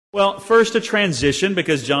Well, first a transition,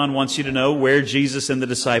 because John wants you to know where Jesus and the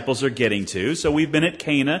disciples are getting to. So we've been at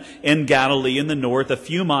Cana in Galilee in the north, a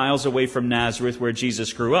few miles away from Nazareth where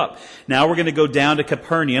Jesus grew up. Now we're going to go down to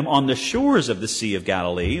Capernaum on the shores of the Sea of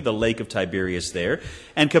Galilee, the Lake of Tiberias there.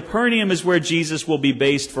 And Capernaum is where Jesus will be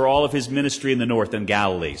based for all of his ministry in the north in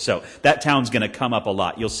Galilee. So that town's going to come up a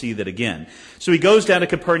lot. You'll see that again. So he goes down to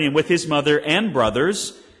Capernaum with his mother and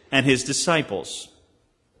brothers and his disciples.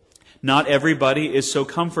 Not everybody is so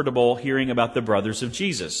comfortable hearing about the brothers of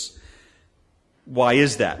Jesus. Why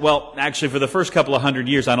is that? Well, actually, for the first couple of hundred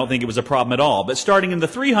years, I don't think it was a problem at all. But starting in the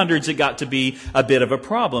 300s, it got to be a bit of a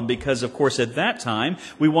problem because, of course, at that time,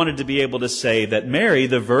 we wanted to be able to say that Mary,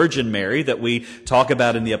 the Virgin Mary that we talk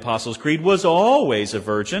about in the Apostles' Creed, was always a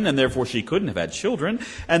virgin, and therefore she couldn't have had children.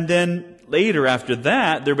 And then later, after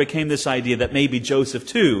that, there became this idea that maybe Joseph,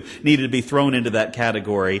 too, needed to be thrown into that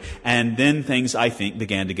category. And then things, I think,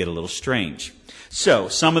 began to get a little strange. So,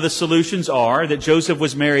 some of the solutions are that Joseph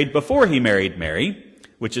was married before he married Mary,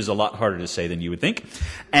 which is a lot harder to say than you would think.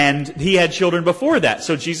 And he had children before that.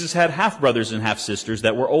 So Jesus had half-brothers and half-sisters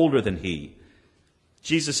that were older than he.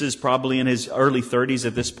 Jesus is probably in his early 30s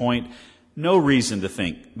at this point. No reason to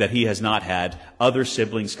think that he has not had other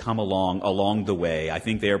siblings come along the way. I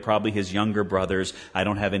think they are probably his younger brothers. I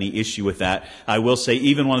don't have any issue with that. I will say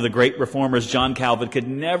even one of the great reformers, John Calvin, could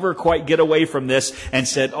never quite get away from this and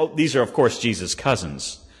said, oh, these are, of course, Jesus'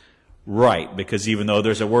 cousins. Right, because even though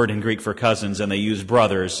there's a word in Greek for cousins and they use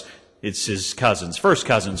brothers, it's his cousins, first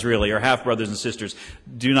cousins really, or half-brothers and sisters.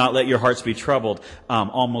 Do not let your hearts be troubled.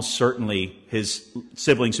 Almost certainly his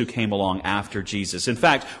siblings who came along after Jesus. In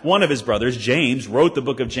fact, one of his brothers, James, wrote the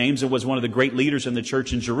book of James and was one of the great leaders in the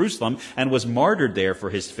church in Jerusalem and was martyred there for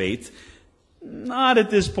his faith. Not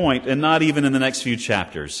at this point, and not even in the next few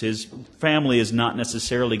chapters. His family is not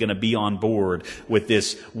necessarily going to be on board with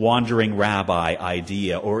this wandering rabbi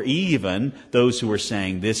idea, or even those who are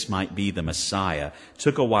saying this might be the Messiah. It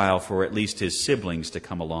took a while for at least his siblings to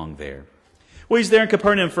come along there. Well, he's there in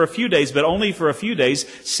Capernaum for a few days, but only for a few days,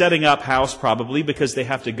 setting up house probably because they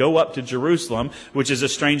have to go up to Jerusalem, which is a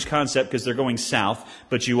strange concept because they're going south,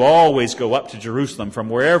 but you always go up to Jerusalem from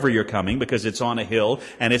wherever you're coming because it's on a hill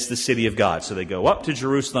and it's the city of God. So they go up to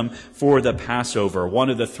Jerusalem for the Passover, one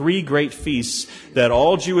of the three great feasts that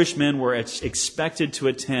all Jewish men were expected to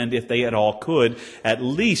attend if they at all could. At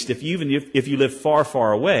least, if you live far,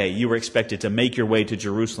 far away, you were expected to make your way to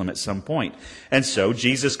Jerusalem at some point. And so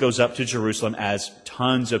Jesus goes up to Jerusalem as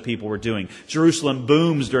tons of people were doing. Jerusalem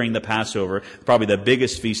booms during the Passover, probably the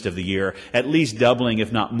biggest feast of the year, at least doubling,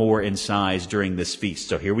 if not more, in size during this feast.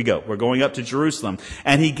 So here we go. We're going up to Jerusalem.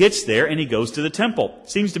 And he gets there and he goes to the temple.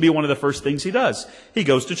 Seems to be one of the first things he does. He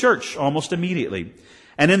goes to church almost immediately.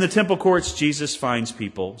 And in the temple courts, Jesus finds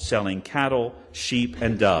people selling cattle, sheep,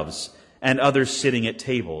 and doves, and others sitting at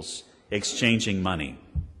tables, exchanging money.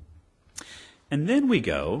 And then we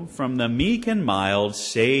go from the meek and mild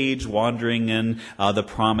sage wandering in the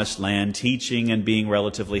promised land, teaching and being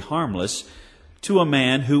relatively harmless, to a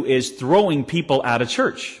man who is throwing people out of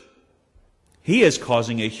church. He is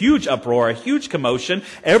causing a huge uproar, a huge commotion.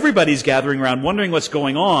 Everybody's gathering around wondering what's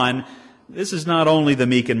going on. This is not only the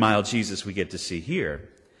meek and mild Jesus we get to see here.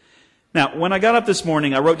 Now, when I got up this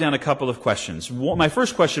morning, I wrote down a couple of questions. My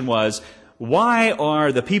first question was, why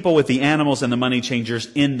are the people with the animals and the money changers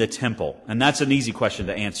in the temple? And that's an easy question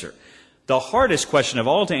to answer. The hardest question of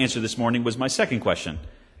all to answer this morning was my second question.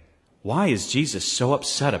 Why is Jesus so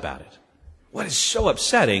upset about it? What is so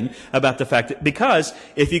upsetting about the fact that, because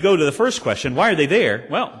if you go to the first question, why are they there?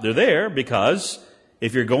 Well, they're there because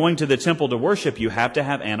if you're going to the temple to worship, you have to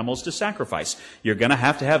have animals to sacrifice. You're going to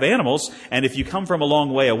have animals, and if you come from a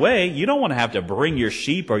long way away, you don't want to have to bring your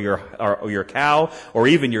sheep or your cow or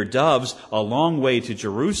even your doves a long way to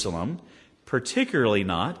Jerusalem, particularly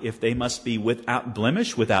not if they must be without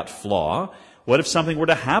blemish, without flaw. What if something were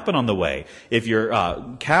to happen on the way? If your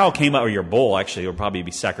cow came up, or your bull, actually, you'll probably be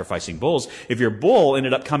sacrificing bulls. If your bull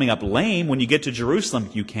ended up coming up lame when you get to Jerusalem,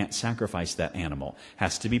 you can't sacrifice that animal.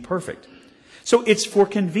 Has to be perfect. So it's for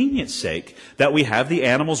convenience sake that we have the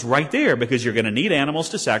animals right there, because you're going to need animals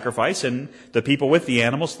to sacrifice, and the people with the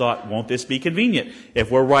animals thought, won't this be convenient?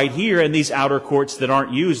 If we're right here in these outer courts that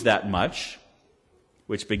aren't used that much,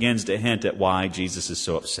 which begins to hint at why Jesus is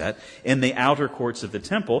so upset, in the outer courts of the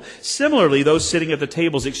temple. Similarly, those sitting at the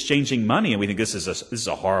tables exchanging money, and we think this is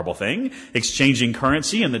a horrible thing, exchanging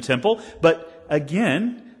currency in the temple. But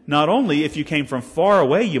again, not only if you came from far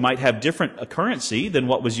away, you might have different currency than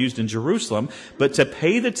what was used in Jerusalem, but to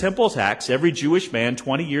pay the temple tax, every Jewish man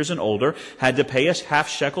 20 years and older had to pay a half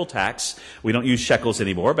shekel tax. We don't use shekels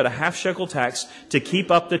anymore, but a half shekel tax to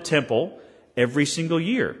keep up the temple every single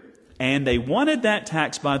year. And they wanted that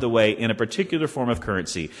tax, by the way, in a particular form of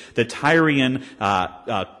currency. The Tyrian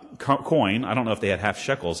coin, I don't know if they had half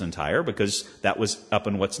shekels in Tyre, because that was up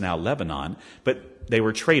in what's now Lebanon, but they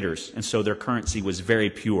were traders, and so their currency was very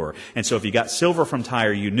pure. And so if you got silver from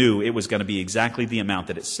Tyre, you knew it was going to be exactly the amount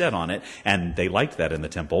that it said on it, and they liked that in the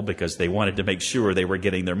temple because they wanted to make sure they were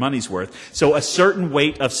getting their money's worth. So a certain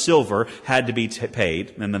weight of silver had to be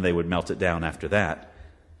paid, and then they would melt it down after that.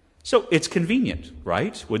 So it's convenient,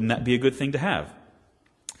 right? Wouldn't that be a good thing to have?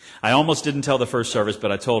 I almost didn't tell the first service,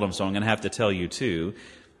 but I told them, so I'm going to have to tell you too.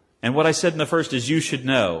 And what I said in the first is, you should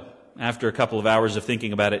know. After a couple of hours of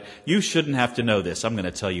thinking about it, you shouldn't have to know this. I'm going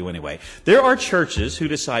to tell you anyway. There are churches who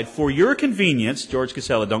decide, for your convenience, George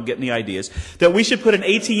Casella, don't get any ideas, that we should put an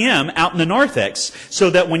ATM out in the narthex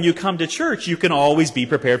so that when you come to church, you can always be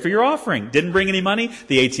prepared for your offering. Didn't bring any money?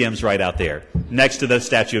 The ATM's right out there, next to the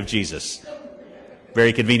statue of Jesus.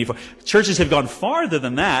 Very convenient. Churches have gone farther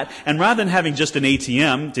than that, and rather than having just an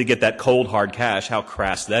ATM to get that cold hard cash, how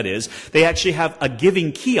crass that is, they actually have a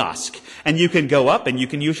giving kiosk, and you can go up and you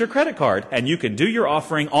can use your credit card, and you can do your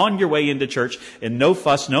offering on your way into church, and no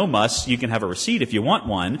fuss, no muss. You can have a receipt if you want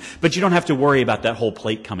one, but you don't have to worry about that whole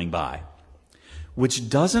plate coming by. Which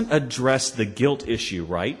doesn't address the guilt issue,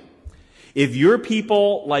 right? If you're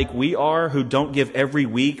people like we are who don't give every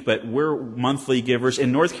week, but we're monthly givers,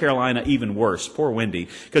 in North Carolina even worse, poor Wendy,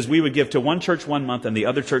 because we would give to one church one month and the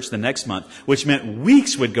other church the next month, which meant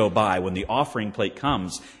weeks would go by when the offering plate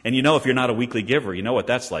comes. And you know, if you're not a weekly giver, you know what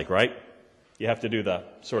that's like, right? You have to do the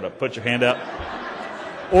sort of put your hand up.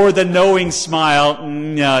 Or the knowing smile,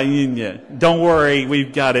 don't worry,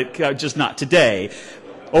 we've got it, just not today.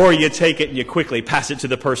 Or you take it and you quickly pass it to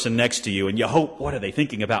the person next to you and you hope, what are they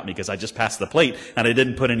thinking about me because I just passed the plate and I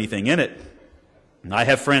didn't put anything in it. And I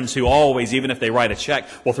have friends who always, even if they write a check,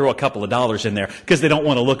 will throw a couple of dollars in there because they don't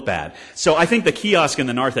want to look bad. So I think the kiosk in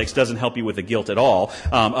the narthex doesn't help you with the guilt at all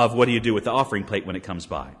of what do you do with the offering plate when it comes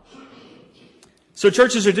by. So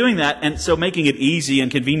churches are doing that, and so making it easy and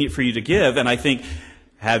convenient for you to give. And I think,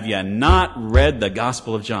 have you not read the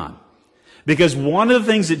Gospel of John? Because one of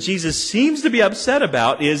the things that Jesus seems to be upset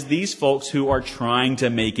about is these folks who are trying to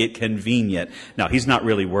make it convenient. Now, he's not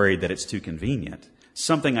really worried that it's too convenient.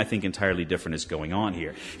 Something I think entirely different is going on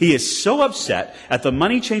here. He is so upset at the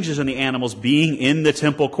money changers and the animals being in the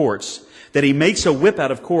temple courts that he makes a whip out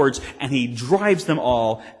of cords and he drives them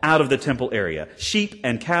all out of the temple area. Sheep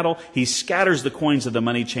and cattle, he scatters the coins of the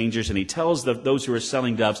money changers and he tells those who are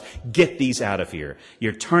selling doves, get these out of here.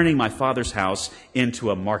 You're turning my Father's house into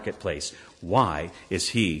a marketplace. Why is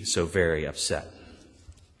he so very upset?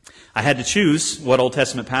 I had to choose what Old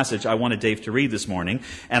Testament passage I wanted Dave to read this morning,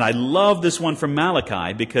 and I love this one from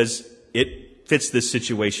Malachi because it fits this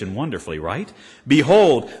situation wonderfully, right?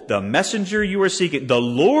 Behold, the messenger you are seeking, the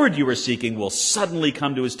Lord you are seeking, will suddenly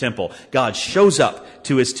come to his temple. God shows up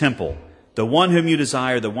to his temple. The one whom you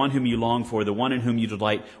desire, the one whom you long for, the one in whom you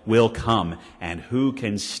delight will come. And who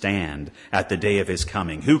can stand at the day of his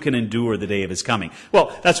coming? Who can endure the day of his coming?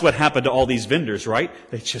 Well, that's what happened to all these vendors, right?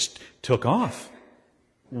 They just took off.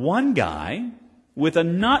 One guy with a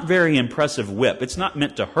not very impressive whip, it's not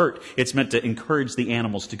meant to hurt, it's meant to encourage the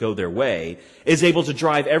animals to go their way, is able to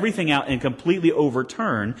drive everything out and completely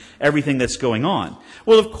overturn everything that's going on.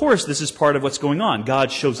 Well, of course, this is part of what's going on.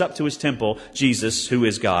 God shows up to his temple. Jesus, who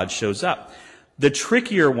is God, shows up. The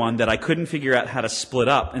trickier one that I couldn't figure out how to split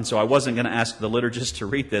up, and so I wasn't going to ask the liturgist to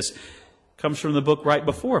read this, comes from the book right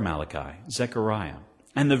before Malachi, Zechariah.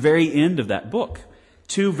 And the very end of that book.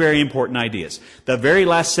 Two very important ideas. The very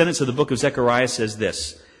last sentence of the book of Zechariah says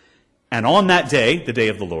this, and on that day, the day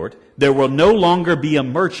of the Lord, there will no longer be a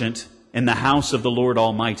merchant in the house of the Lord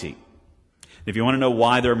Almighty. If you want to know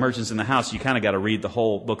why there are merchants in the house, you kind of got to read the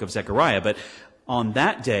whole book of Zechariah. But on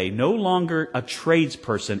that day, no longer a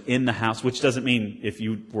tradesperson in the house, which doesn't mean if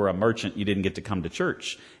you were a merchant, you didn't get to come to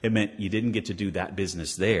church. It meant you didn't get to do that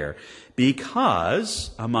business there.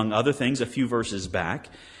 Because, among other things, a few verses back,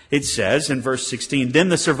 it says in verse 16, then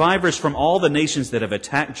the survivors from all the nations that have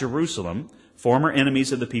attacked Jerusalem, former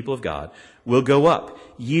enemies of the people of God, will go up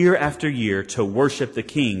year after year to worship the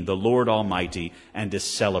King, the Lord Almighty, and to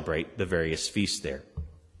celebrate the various feasts there.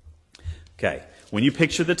 Okay. When you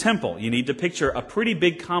picture the temple, you need to picture a pretty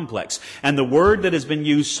big complex. And the word that has been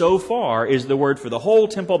used so far is the word for the whole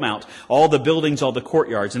Temple Mount, all the buildings, all the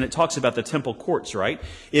courtyards. And it talks about the temple courts, right?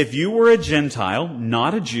 If you were a Gentile,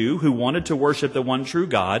 not a Jew, who wanted to worship the one true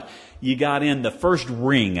God, you got in the first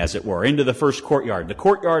ring, as it were, into the first courtyard, the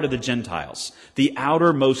courtyard of the Gentiles, the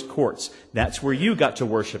outermost courts. That's where you got to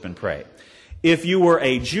worship and pray. If you were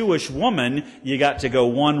a Jewish woman, you got to go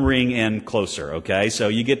one ring in closer, okay? So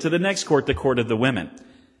you get to the next court, the court of the women.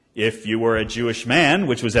 If you were a Jewish man,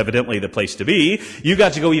 which was evidently the place to be, you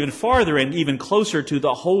got to go even farther and even closer to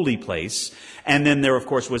the holy place. And then there, of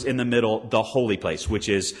course, was in the middle the holy place, which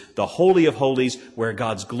is the Holy of Holies, where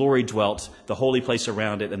God's glory dwelt, the holy place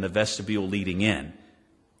around it, and the vestibule leading in.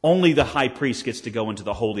 Only the high priest gets to go into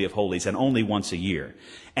the Holy of Holies, and only once a year.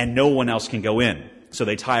 And no one else can go in. So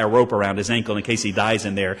they tie a rope around his ankle in case he dies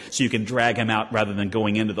in there, so you can drag him out rather than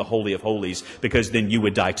going into the Holy of Holies, because then you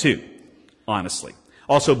would die too, honestly.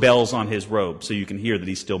 Also bells on his robe, so you can hear that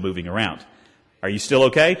he's still moving around. Are you still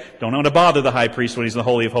okay? Don't want to bother the high priest when he's in the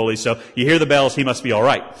Holy of Holies, so you hear the bells, he must be all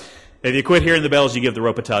right. If you quit hearing the bells, you give the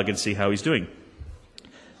rope a tug and see how he's doing.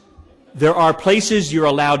 There are places you're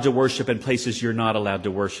allowed to worship and places you're not allowed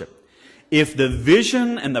to worship. If the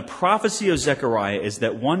vision and the prophecy of Zechariah is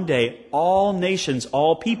that one day all nations,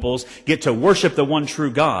 all peoples get to worship the one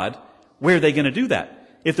true God, where are they going to do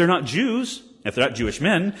that? If they're not Jews, if they're not Jewish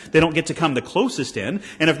men, they don't get to come the closest in.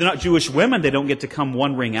 And if they're not Jewish women, they don't get to come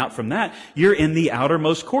one ring out from that. You're in the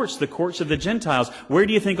outermost courts, the courts of the Gentiles. Where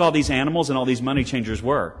do you think all these animals and all these money changers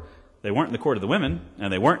were? They weren't in the court of the women,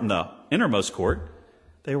 and they weren't in the innermost court.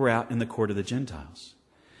 They were out in the court of the Gentiles.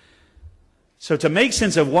 So to make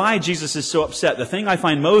sense of why Jesus is so upset, the thing I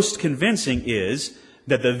find most convincing is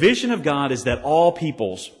that the vision of God is that all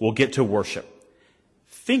peoples will get to worship.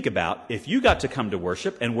 Think about if you got to come to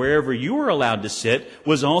worship, and wherever you were allowed to sit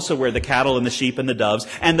was also where the cattle and the sheep and the doves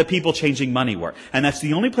and the people changing money were. And that's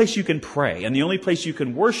the only place you can pray and the only place you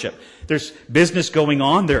can worship. There's business going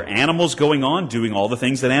on. There are animals going on, doing all the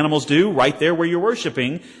things that animals do right there where you're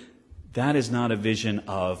worshiping. That is not a vision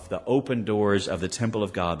of the open doors of the temple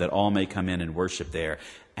of God that all may come in and worship there.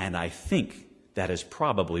 And I think that is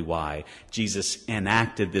probably why Jesus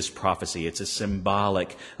enacted this prophecy. It's a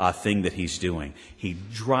symbolic thing that he's doing. He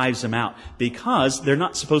drives them out because they're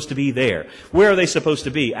not supposed to be there. Where are they supposed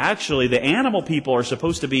to be? Actually, the animal people are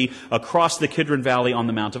supposed to be across the Kidron Valley on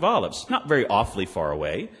the Mount of Olives. Not very awfully far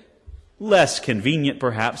away. Less convenient,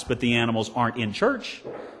 perhaps, but the animals aren't in church.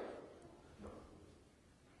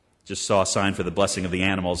 Just saw a sign for the blessing of the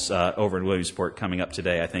animals over in Williamsport coming up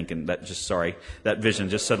today, I think, and that vision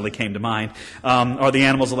just suddenly came to mind. Are the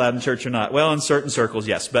animals allowed in church or not? Well, in certain circles,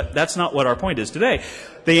 yes, but that's not what our point is today.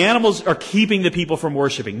 The animals are keeping the people from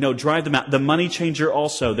worshiping. No, drive them out. The money changer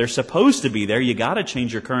also, they're supposed to be there. You got to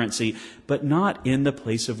change your currency, but not in the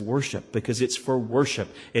place of worship, because it's for worship.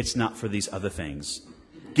 It's not for these other things.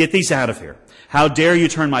 Get these out of here. How dare you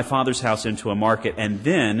turn my Father's house into a market? And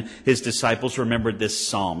then his disciples remembered this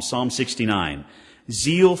psalm, Psalm 69.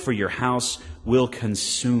 Zeal for your house will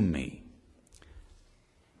consume me.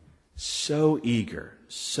 So eager,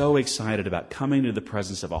 so excited about coming to the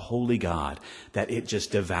presence of a holy God that it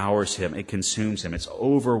just devours him. It consumes him. It's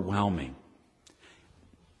overwhelming.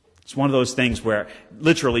 It's one of those things where,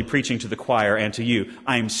 literally preaching to the choir and to you,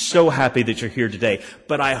 I am so happy that you're here today.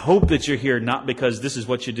 But I hope that you're here not because this is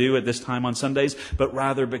what you do at this time on Sundays, but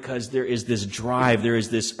rather because there is this drive, there is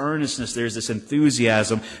this earnestness, there is this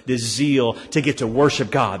enthusiasm, this zeal to get to worship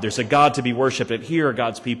God. There's a God to be worshipped, and here are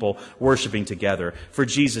God's people worshiping together. For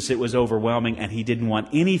Jesus, it was overwhelming, and he didn't want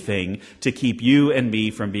anything to keep you and me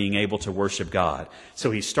from being able to worship God.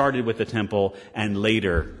 So he started with the temple, and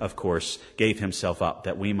later, of course, gave himself up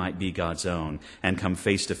that we might be God's own and come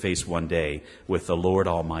face to face one day with the Lord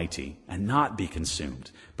Almighty and not be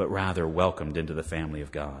consumed, but rather welcomed into the family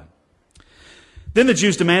of God. Then the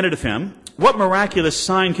Jews demanded of him, what miraculous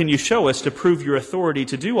sign can you show us to prove your authority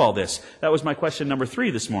to do all this? That was my question number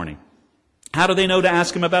 3 this morning. How do they know to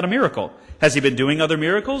ask him about a miracle? Has he been doing other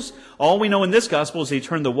miracles? All we know in this gospel is he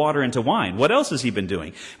turned the water into wine. What else has he been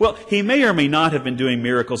doing? Well, he may or may not have been doing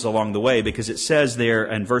miracles along the way, because it says there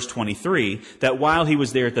in verse 23 that while he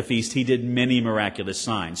was there at the feast, he did many miraculous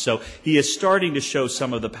signs. So he is starting to show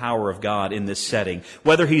some of the power of God in this setting.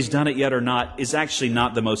 Whether he's done it yet or not is actually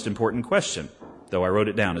not the most important question, though I wrote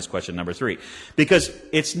it down as question number 3. Because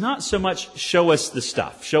it's not so much show us the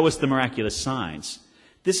stuff, show us the miraculous signs.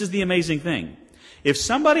 This is the amazing thing. If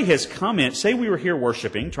somebody has come in, say we were here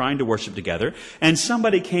worshiping, trying to worship together, and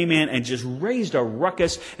somebody came in and just raised a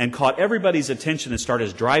ruckus and caught everybody's attention and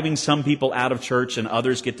started driving some people out of church and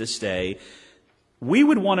others get to stay, we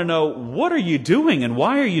would want to know, what are you doing and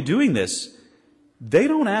why are you doing this? They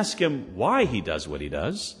don't ask him why he does what he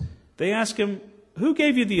does. They ask him, who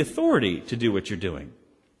gave you the authority to do what you're doing?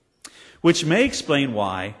 Which may explain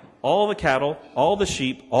why all the cattle, all the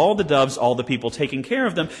sheep, all the doves, all the people taking care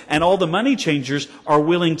of them, and all the money changers are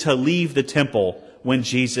willing to leave the temple when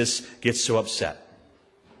Jesus gets so upset.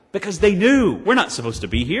 Because they knew, we're not supposed to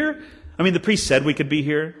be here. I mean, the priest said we could be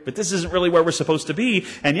here, but this isn't really where we're supposed to be.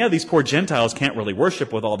 And yeah, these poor Gentiles can't really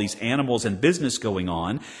worship with all these animals and business going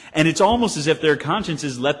on. And it's almost as if their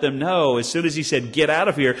consciences let them know, as soon as he said, get out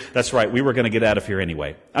of here, that's right, we were going to get out of here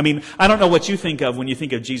anyway. I mean, I don't know what you think of when you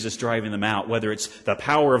think of Jesus driving them out, whether it's the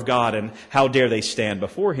power of God and how dare they stand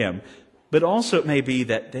before him. But also it may be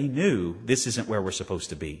that they knew this isn't where we're supposed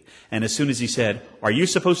to be. And as soon as he said, are you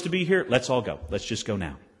supposed to be here? Let's all go. Let's just go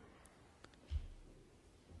now.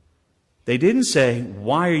 They didn't say,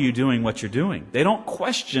 why are you doing what you're doing? They don't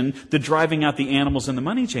question the driving out the animals and the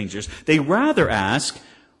money changers. They rather ask,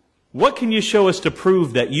 what can you show us to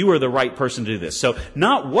prove that you are the right person to do this? So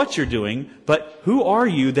not what you're doing, but who are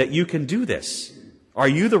you that you can do this? Are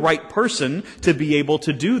you the right person to be able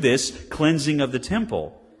to do this cleansing of the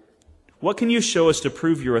temple? What can you show us to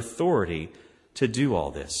prove your authority to do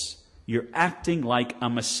all this? You're acting like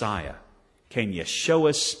a Messiah. Can you show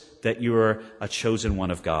us that you're a chosen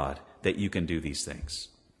one of God, that you can do these things?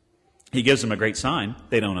 He gives them a great sign.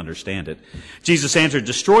 They don't understand it. Jesus answered,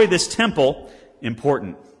 destroy this temple.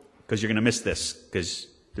 Important, because you're going to miss this, because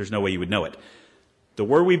there's no way you would know it. The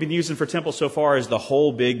word we've been using for temple so far is the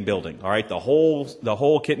whole big building, all right? The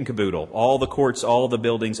whole kit and caboodle, all the courts, all the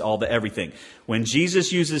buildings, all the everything. When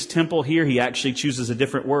Jesus uses temple here, he actually chooses a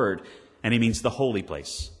different word, and he means the holy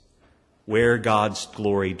place, where God's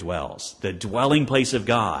glory dwells, the dwelling place of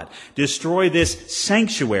God. Destroy this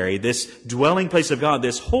sanctuary, this dwelling place of God,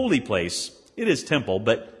 this holy place. It is temple,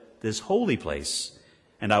 but this holy place,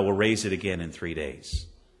 and I will raise it again in 3 days.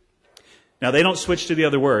 Now, they don't switch to the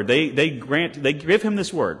other word. They give him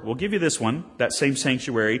this word. We'll give you this one, that same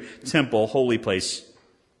sanctuary, temple, holy place,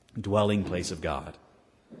 dwelling place of God.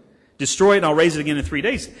 Destroy it and I'll raise it again in 3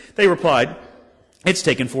 days. They replied, it's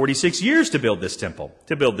taken 46 years to build this temple,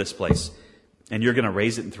 to build this place. And you're going to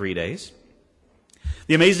raise it in 3 days?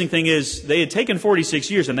 The amazing thing is, they had taken 46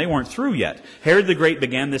 years and they weren't through yet. Herod the Great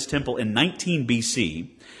began this temple in 19 BC.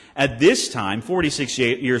 At this time, 46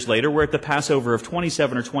 years later, we're at the Passover of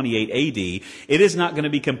 27 or 28 AD. It is not going to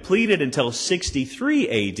be completed until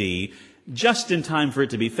 63 AD, just in time for it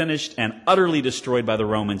to be finished and utterly destroyed by the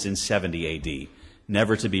Romans in 70 AD,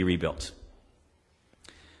 never to be rebuilt.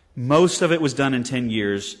 Most of it was done in 10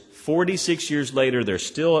 years. 46 years later, they're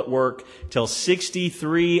still at work. Till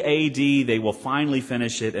 63 AD, they will finally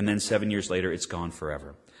finish it, and then 7 years later, it's gone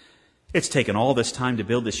forever. It's taken all this time to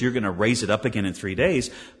build this. You're going to raise it up again in 3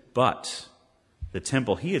 days. But the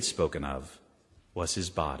temple he had spoken of was his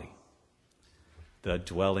body, the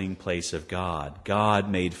dwelling place of God. God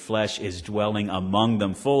made flesh is dwelling among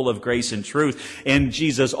them, full of grace and truth. In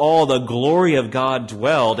Jesus, all the glory of God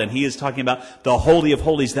dwelled, and he is talking about the Holy of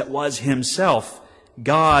Holies that was himself,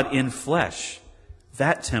 God in flesh.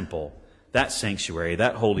 That temple, that sanctuary,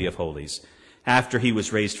 that Holy of Holies. After he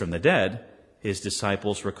was raised from the dead, his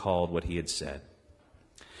disciples recalled what he had said.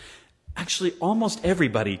 Actually, almost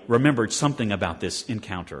everybody remembered something about this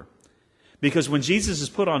encounter. Because when Jesus is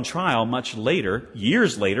put on trial much later,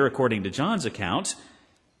 years later, according to John's account,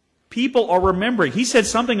 people are remembering. He said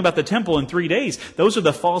something about the temple in 3 days. Those are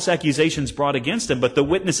the false accusations brought against him, but the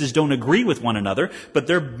witnesses don't agree with one another. But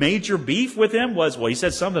their major beef with him was, well, he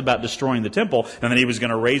said something about destroying the temple, and then he was going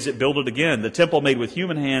to raise it, build it again. The temple made with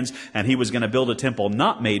human hands, and he was going to build a temple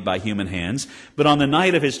not made by human hands. But on the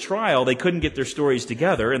night of his trial, they couldn't get their stories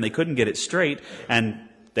together, and they couldn't get it straight, and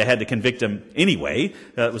they had to convict him anyway.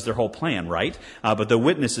 That was their whole plan, right? But the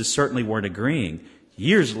witnesses certainly weren't agreeing.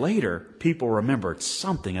 Years later, people remembered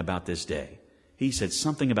something about this day. He said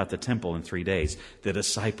something about the temple in 3 days. The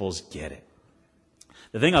disciples get it.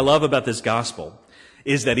 The thing I love about this gospel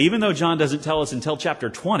is that even though John doesn't tell us until chapter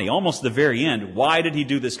 20, almost the very end, why did he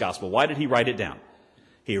do this gospel? Why did he write it down?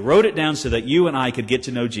 He wrote it down so that you and I could get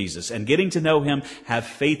to know Jesus. And getting to know him, have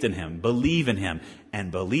faith in him, believe in him,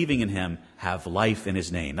 and believing in him, have life in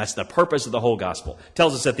his name. That's the purpose of the whole gospel. It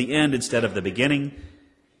tells us at the end instead of the beginning.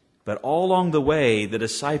 But all along the way, the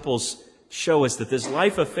disciples show us that this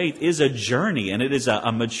life of faith is a journey, and it is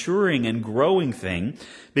a maturing and growing thing,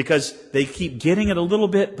 because they keep getting it a little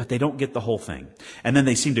bit, but they don't get the whole thing. And then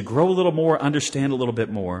they seem to grow a little more, understand a little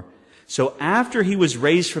bit more. So after he was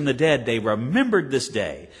raised from the dead, they remembered this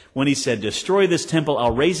day when he said, destroy this temple,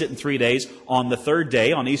 I'll raise it in 3 days. On the third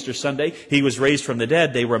day, on Easter Sunday, he was raised from the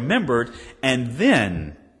dead. They remembered, and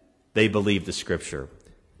then they believed the scripture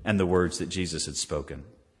and the words that Jesus had spoken.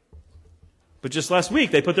 But just last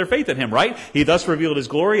week, they put their faith in him, right? He thus revealed his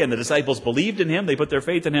glory, and the disciples believed in him. They put their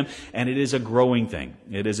faith in him, and it is a growing thing.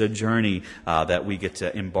 It is a journey that we get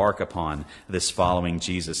to embark upon, this following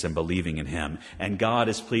Jesus and believing in him. And God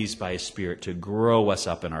is pleased by his Spirit to grow us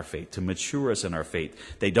up in our faith, to mature us in our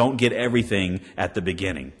faith. They don't get everything at the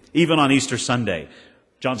beginning. Even on Easter Sunday,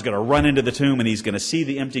 John's going to run into the tomb and he's going to see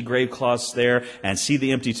the empty grave cloths there and see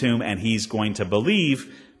the empty tomb, and he's going to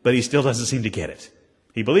believe, but he still doesn't seem to get it.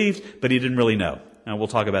 He believed, but he didn't really know. And we'll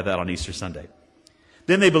talk about that on Easter Sunday.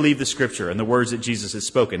 Then they believed the Scripture and the words that Jesus had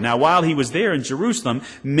spoken. Now, while he was there in Jerusalem,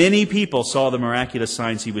 many people saw the miraculous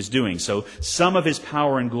signs he was doing. So some of his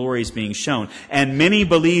power and glory is being shown. And many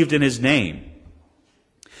believed in his name.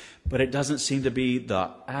 But it doesn't seem to be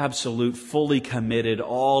the absolute, fully committed,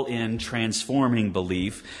 all-in, transforming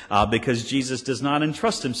belief, because Jesus does not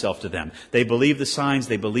entrust himself to them. They believe the signs,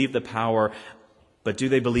 they believe the power, but do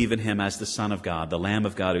they believe in him as the Son of God, the Lamb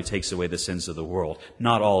of God who takes away the sins of the world?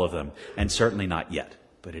 Not all of them, and certainly not yet.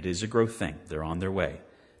 But it is a growth thing. They're on their way.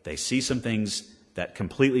 They see some things that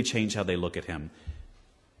completely change how they look at him.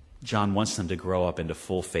 John wants them to grow up into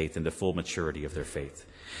full faith, into full maturity of their faith.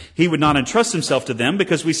 He would not entrust himself to them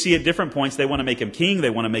because we see at different points they want to make him king,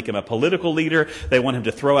 they want to make him a political leader, they want him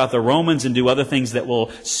to throw out the Romans and do other things that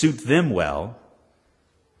will suit them well.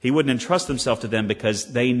 He wouldn't entrust himself to them because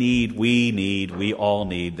we all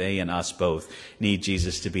need, they and us both need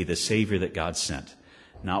Jesus to be the Savior that God sent.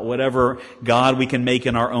 Not whatever God we can make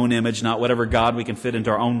in our own image, not whatever God we can fit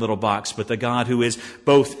into our own little box, but the God who is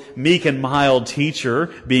both meek and mild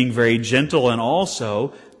teacher, being very gentle, and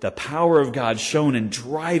also the power of God shown in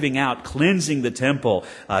driving out, cleansing the temple,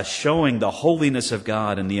 showing the holiness of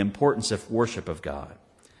God and the importance of worship of God.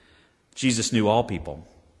 Jesus knew all people.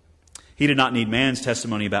 He did not need man's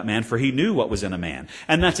testimony about man, for he knew what was in a man.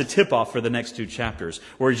 And that's a tip-off for the next 2 chapters,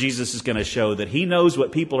 where Jesus is going to show that he knows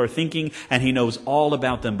what people are thinking, and he knows all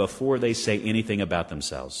about them before they say anything about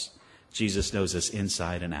themselves. Jesus knows us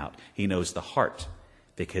inside and out. He knows the heart,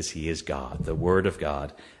 because he is God, the Word of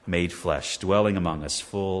God, made flesh, dwelling among us,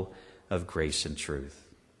 full of grace and truth.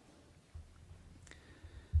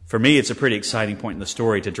 For me, it's a pretty exciting point in the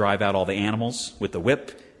story to drive out all the animals with the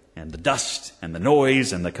whip, and the dust, and the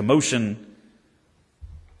noise, and the commotion.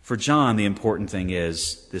 For John, the important thing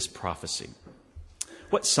is this prophecy.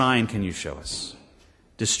 What sign can you show us?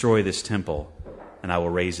 Destroy this temple, and I will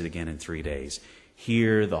raise it again in 3 days.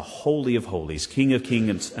 Here, the Holy of Holies, King of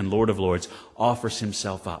Kings and Lord of Lords, offers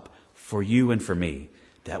himself up for you and for me,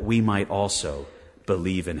 that we might also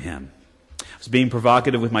believe in him. I was being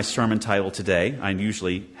provocative with my sermon title today. I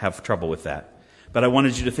usually have trouble with that. But I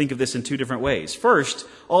wanted you to think of this in 2 different ways. First,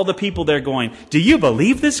 all the people there going, do you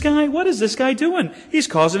believe this guy? What is this guy doing? He's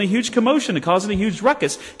causing a huge commotion, causing a huge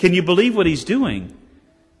ruckus. Can you believe what he's doing?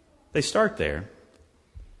 They start there.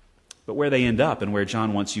 But where they end up, and where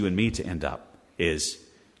John wants you and me to end up, is,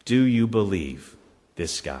 do you believe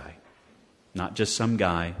this guy? Not just some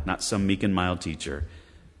guy, not some meek and mild teacher,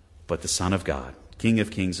 but the Son of God, King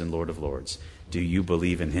of Kings and Lord of Lords. Do you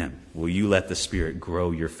believe in him? Will you let the Spirit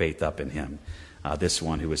grow your faith up in him? This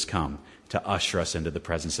one who has come to usher us into the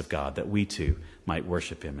presence of God, that we too might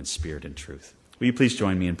worship him in spirit and truth. Will you please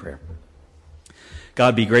join me in prayer?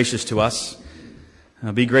 God, be gracious to us.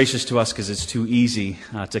 Be gracious to us because it's too easy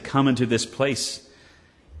to come into this place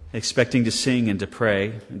expecting to sing and to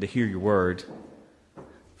pray and to hear your word,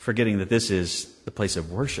 forgetting that this is the place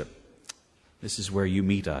of worship. This is where you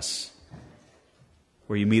meet us,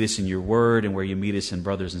 where you meet us in your word and where you meet us in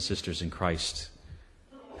brothers and sisters in Christ.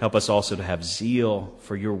 Help us also to have zeal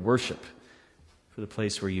for your worship, for the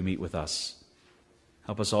place where you meet with us.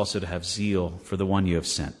 Help us also to have zeal for the one you have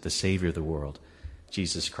sent, the Savior of the world,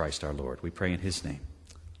 Jesus Christ our Lord. We pray in his name.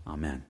 Amen.